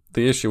like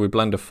the issue with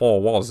Blender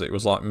 4 was. It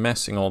was like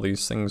messing all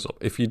these things up.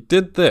 If you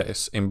did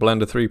this in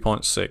Blender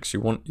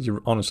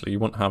 3.6, honestly, you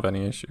wouldn't have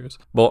any issues.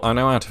 But I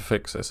know how to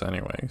fix this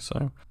anyway.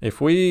 So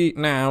if we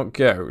now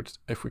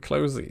if we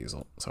close these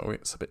up, so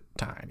it's a bit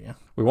tidier.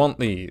 We want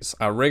these,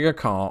 our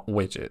Rigacar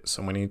widgets,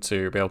 and we need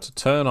to be able to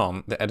turn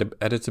on the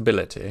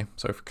editability.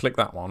 So if we click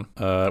that one,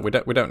 we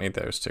don't need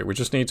those two. We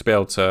just need to be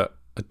able to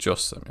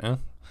adjust them, yeah?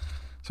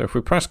 So if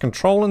we press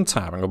Control and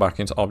Tab and go back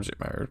into object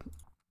mode,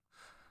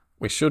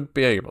 we should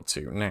be able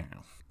to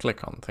now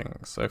click on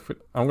things. So if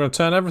I'm going to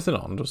turn everything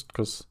on just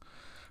because,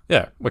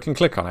 yeah, we can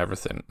click on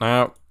everything.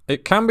 Now,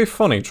 it can be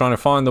funny trying to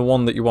find the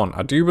one that you want.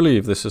 I do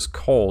believe this is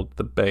called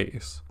the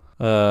base,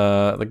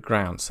 the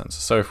ground sensor.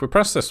 So if we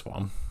press this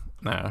one,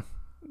 now,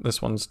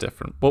 this one's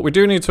different. But we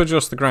do need to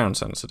adjust the ground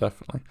sensor,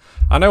 definitely.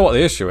 I know what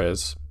the issue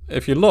is.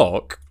 If you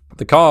look,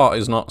 the car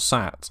is not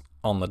sat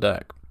on the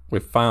deck.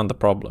 We've found the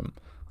problem.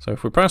 So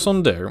if we press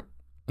undo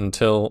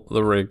until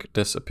the rig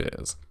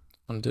disappears.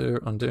 Undo,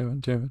 undo,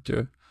 undo,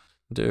 undo,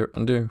 undo,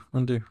 undo,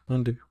 undo,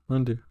 undo,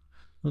 undo,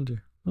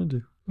 undo,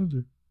 undo,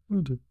 undo,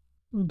 undo,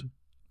 undo.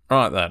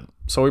 Right then,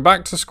 so we're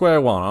back to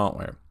square one, aren't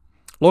we?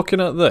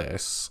 Looking at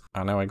this,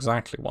 I know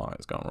exactly why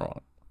it's gone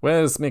wrong.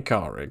 Where's my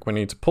car rig? We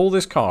need to pull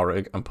this car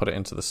rig and put it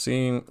into the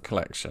scene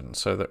collection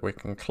so that we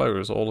can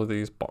close all of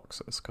these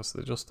boxes because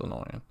they're just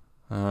annoying.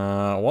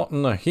 What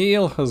in the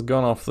hell has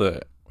gone off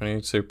there? We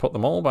need to put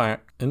them all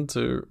back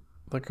into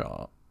the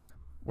car.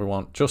 We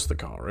want just the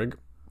car rig.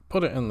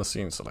 Put it in the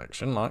scene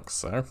selection like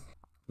so.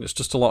 It's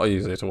just a lot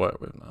easier to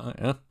work with now,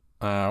 yeah?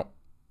 Now,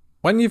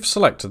 when you've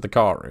selected the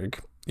car rig,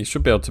 you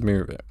should be able to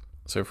move it.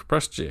 So if we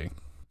press G,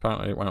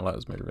 apparently it won't let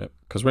us move it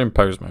because we're in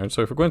pose mode.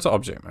 So if we go into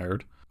object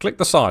mode, click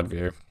the side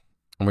view,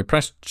 and we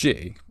press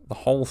G, the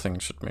whole thing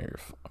should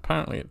move.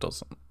 Apparently it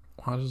doesn't.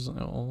 Why doesn't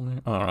it all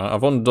move? Alright,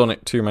 I've undone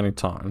it too many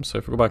times. So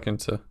if we go back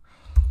into...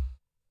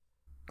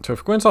 So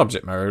if we go into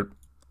object mode,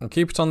 and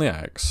keep it on the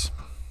X,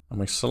 and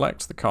we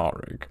select the car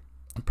rig,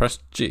 and press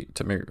G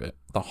to move it,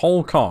 the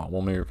whole car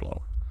will move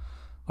low.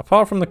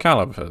 Apart from the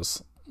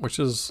calipers, which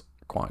is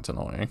quite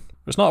annoying.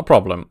 It's not a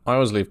problem. I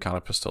always leave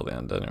calipers till the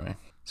end anyway.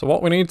 So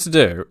what we need to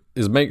do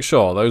is make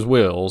sure those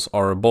wheels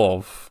are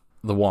above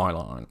the Y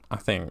line, I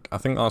think. I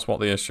think that's what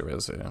the issue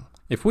is here.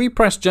 If we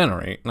press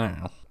generate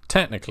now,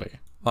 technically,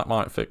 that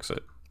might fix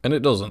it. And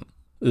it doesn't.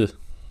 Ugh.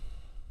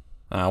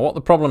 Now, what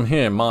the problem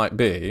here might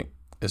be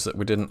is that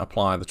we didn't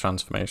apply the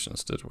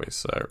transformations, did we?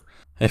 So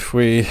if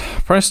we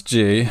press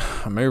G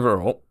and move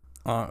her up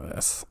like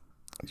this,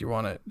 you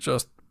want it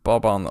just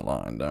bob on the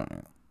line, don't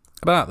you?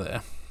 About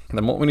there. And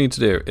then what we need to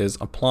do is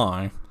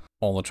apply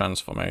all the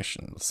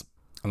transformations.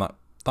 And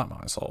that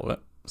might solve it.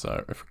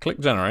 So if we click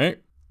generate,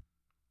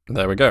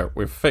 there we go.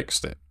 We've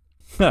fixed it.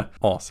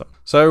 Awesome.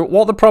 So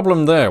what the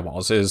problem there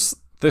was is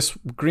this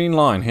green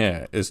line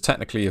here is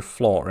technically a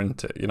floor,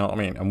 isn't it? You know what I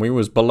mean? And we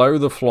was below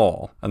the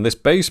floor, and this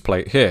base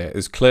plate here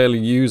is clearly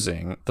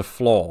using the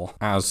floor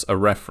as a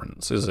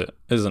reference, isn't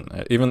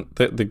it? Even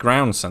the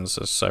ground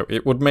sensors, so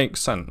it would make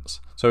sense.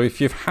 So if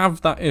you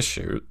have that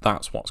issue,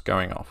 that's what's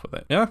going off with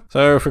it, yeah?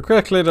 So if we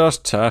quickly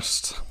just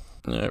test,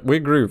 yeah, we're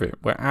groovy.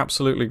 We're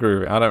absolutely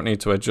groovy. I don't need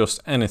to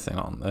adjust anything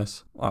on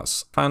this.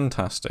 That's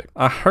fantastic.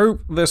 I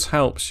hope this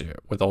helps you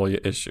with all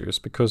your issues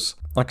because,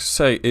 like I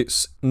say,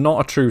 it's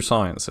not a true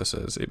science, this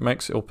is. It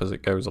makes it up as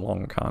it goes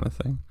along kind of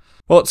thing.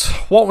 But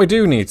what we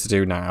do need to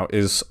do now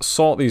is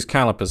sort these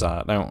calipers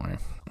out, don't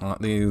we? Like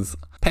these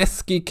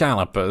pesky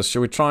calipers.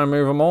 Should we try and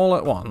move them all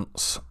at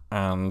once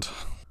and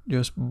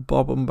just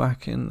bob them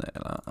back in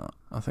there like that?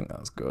 I think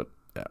that's good.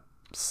 Yeah,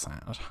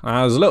 sad.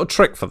 Now, there's a little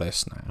trick for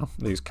this now,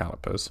 these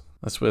calipers.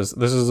 This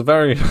is a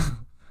very,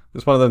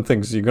 it's one of them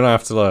things you're going to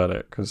have to learn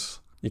it because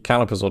your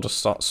calipers will just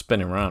start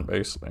spinning around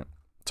basically.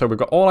 So we've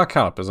got all our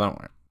calipers,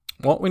 haven't we?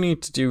 What we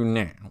need to do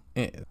now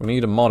is we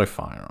need a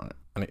modifier on it,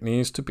 and it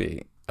needs to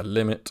be a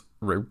limit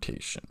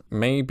rotation.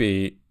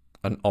 Maybe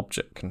an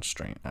object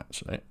constraint,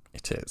 actually.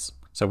 It is.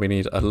 So we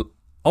need an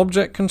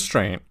object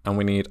constraint and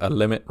we need a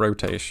limit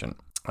rotation.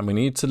 And we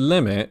need to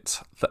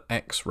limit the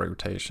X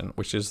rotation,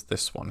 which is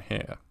this one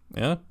here.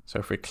 Yeah? So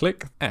if we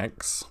click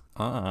X,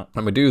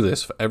 and we do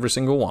this for every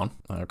single one,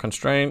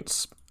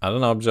 constraints, add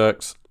an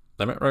object,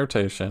 limit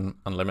rotation,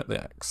 and limit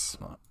the X.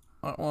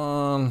 That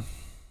one,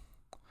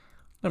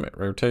 limit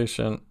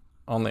rotation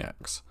on the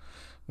X.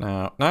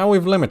 Now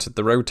we've limited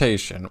the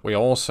rotation, we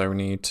also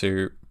need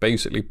to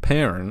basically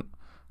parent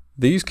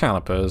these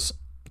calipers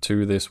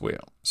to this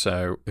wheel.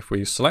 So if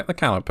we select the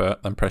caliper,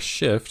 then press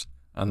Shift,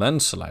 and then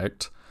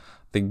select,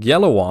 the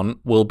yellow one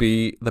will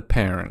be the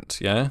parent,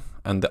 yeah?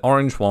 And the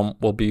orange one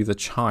will be the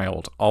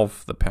child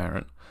of the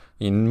parent.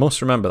 You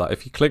must remember that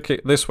if you click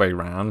it this way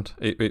round,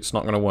 it's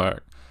not going to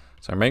work.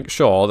 So make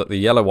sure that the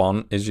yellow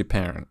one is your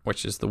parent,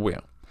 which is the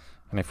wheel.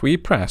 And if we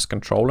press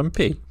Control and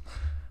P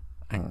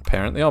and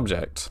parent the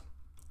object,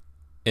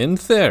 in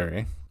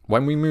theory,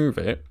 when we move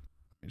it,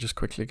 just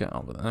quickly get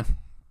over there.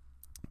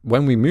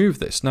 When we move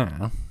this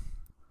now,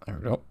 there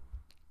we go.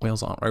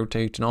 Wheels aren't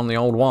rotating on the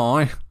old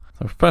Y.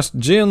 So if we press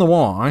G on the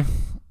Y,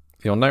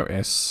 you'll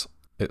notice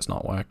it's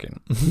not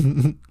working.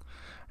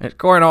 It's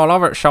going all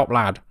over its shop,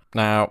 lad.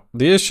 Now,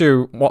 the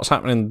issue, what's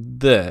happening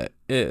there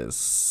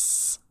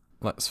is,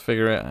 let's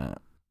figure it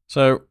out.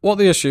 So what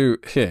the issue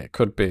here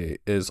could be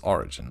is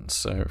origins.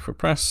 So if we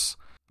press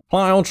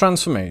apply all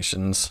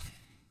transformations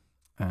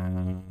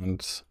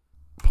and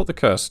put the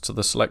cursor to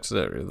the selected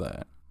area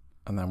there,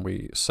 and then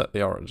we set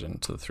the origin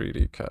to the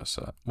 3D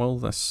cursor, will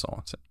this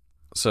sort it?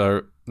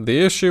 So the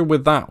issue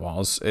with that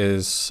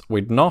is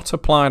we'd not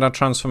applied our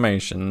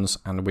transformations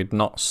and we'd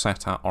not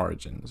set our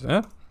origins,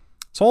 yeah?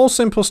 It's all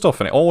simple stuff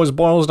and it always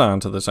boils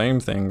down to the same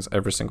things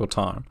every single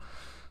time.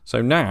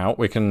 So now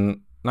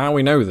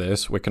we know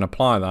this, we can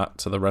apply that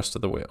to the rest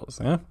of the wheels,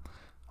 yeah?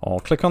 Or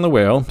click on the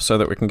wheel so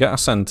that we can get a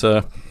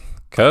center,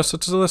 cursor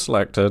to the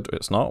selected,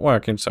 it's not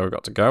working, so we've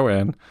got to go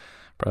in,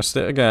 press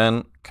it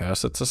again,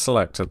 cursor to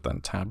selected,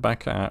 then tab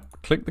back out,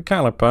 click the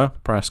caliper,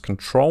 press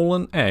Control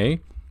and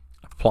A,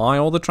 apply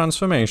all the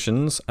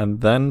transformations,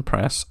 and then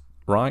press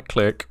right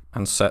click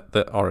and set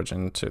the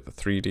origin to the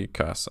 3D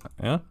cursor,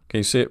 yeah? Can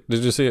you see it?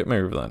 Did you see it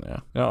move then, yeah?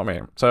 You know what I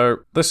mean? So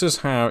this is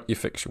how you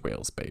fix your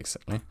wheels,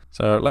 basically.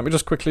 So let me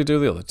just quickly do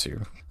the other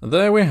two.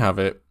 There we have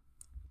it.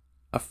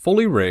 A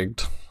fully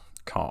rigged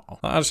car.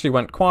 That actually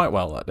went quite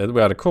well, that did.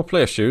 We had a couple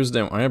of issues,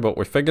 didn't we? But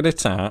we figured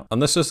it out.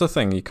 And this is the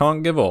thing, you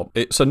can't give up.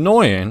 It's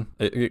annoying.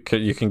 You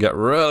can get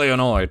really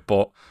annoyed,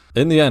 but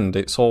in the end,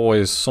 it's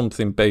always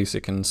something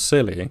basic and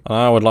silly. And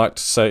I would like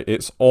to say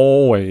it's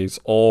always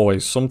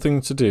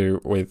something to do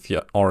with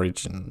your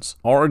origins.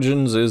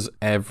 Origins is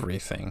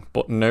everything,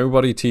 but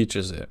nobody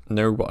teaches it.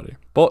 Nobody.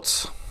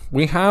 But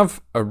we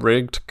have a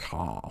rigged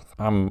car.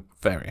 I'm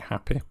very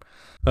happy.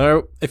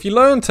 So, if you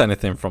learnt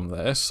anything from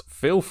this,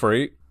 feel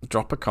free,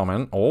 drop a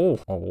comment. Oh,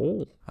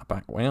 our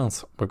back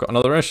wheels. We've got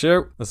another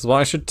issue. This is why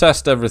I should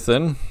test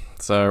everything.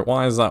 So,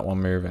 why is that one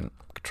moving?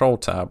 Control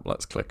tab,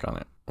 let's click on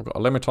it. We've got a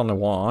limit on the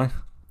Y.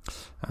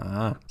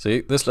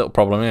 See, this little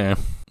problem here.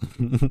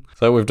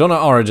 So, we've done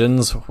our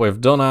origins,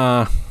 we've done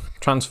our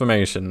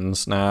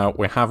transformations. Now,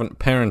 we haven't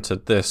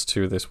parented this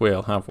to this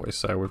wheel, have we?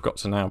 So, we've got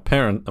to now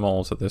parent them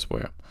all to this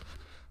wheel.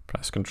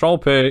 Press Control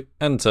P,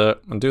 enter,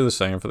 and do the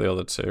same for the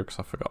other two, because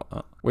I forgot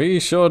that. We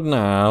should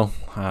now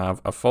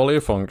have a fully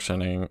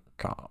functioning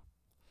car.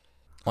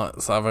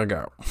 Let's have a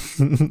go.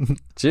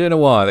 Do you know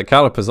why? The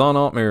calipers are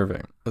not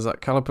moving. Is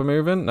that caliper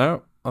moving?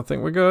 No. I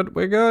think we're good.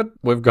 We're good.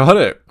 We've got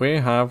it. We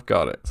have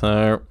got it.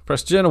 So,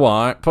 press G and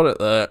Y, put it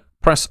there.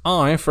 Press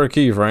I for a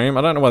keyframe.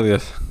 I don't know whether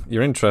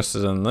you're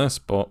interested in this,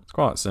 but it's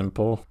quite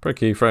simple.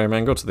 Put a keyframe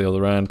in, go to the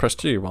other end, press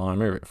G, Y,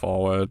 move it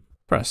forward.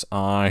 Press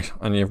I,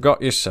 and you've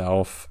got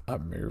yourself a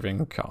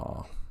moving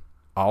car.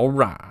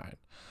 Alright.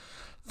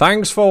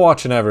 Thanks for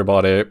watching,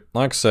 everybody.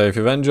 Like I say, if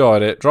you've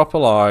enjoyed it, drop a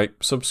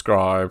like,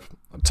 subscribe.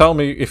 Tell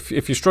me if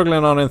you're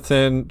struggling on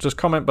anything, just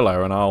comment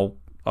below and I'll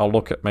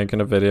look at making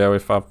a video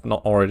if I've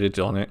not already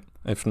done it.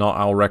 If not,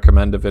 I'll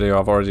recommend a video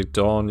I've already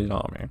done, you know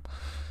what I mean?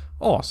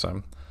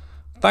 Awesome.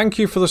 Thank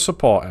you for the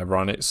support,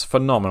 everyone. It's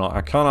phenomenal.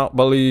 I cannot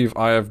believe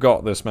I have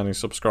got this many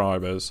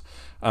subscribers.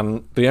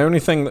 And the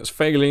only thing that's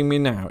failing me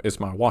now is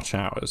my watch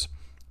hours.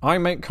 I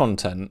make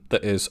content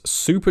that is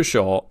super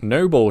short,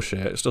 no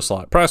bullshit. It's just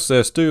like, press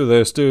this, do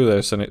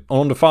this, and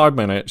under 5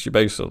 minutes, you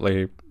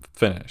basically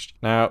finished.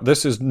 Now,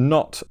 this is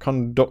not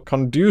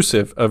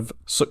conducive of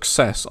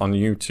success on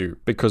YouTube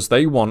because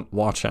they want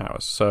watch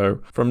hours.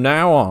 So from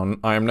now on,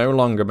 I am no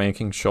longer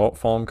making short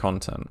form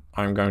content.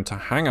 I'm going to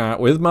hang out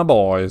with my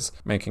boys,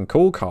 making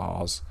cool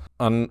cars,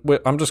 and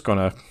I'm just going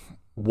to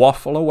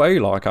waffle away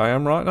like I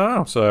am right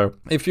now. So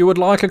if you would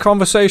like a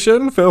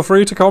conversation, feel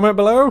free to comment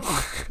below.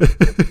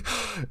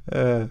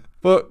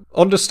 But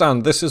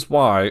understand, this is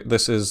why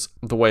this is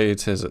the way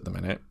it is at the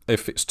minute.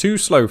 If it's too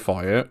slow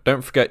for you,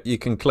 don't forget you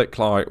can click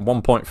like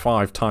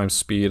 1.5 times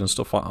speed and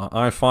stuff like that.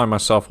 I find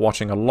myself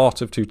watching a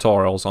lot of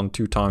tutorials on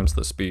 2 times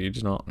the speed,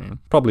 you know what I mean?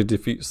 Probably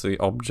defeats the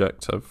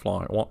object of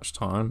like watch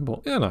time,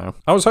 but you know.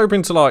 I was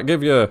hoping to like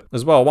give you,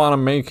 as well, while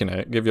I'm making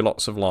it, give you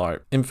lots of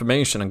like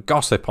information and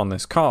gossip on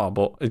this car,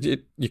 but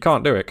you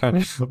can't do it,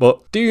 can you?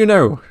 But do you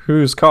know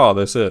whose car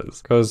this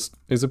is? Because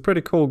he's a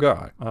pretty cool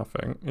guy, I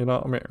think, you know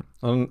what I mean?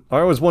 And I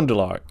always wonder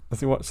like,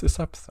 has he watched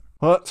this episode?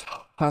 But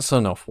that's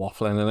enough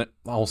waffling in it.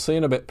 I'll see you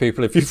in a bit,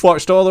 people. If you've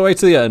watched all the way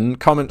to the end,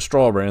 comment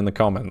strawberry in the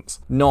comments.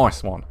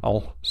 Nice one.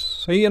 I'll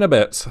see you in a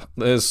bit.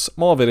 There's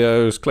more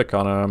videos. Click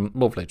on them.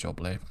 Lovely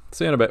jubbly.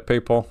 See you in a bit,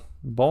 people.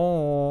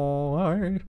 Bye.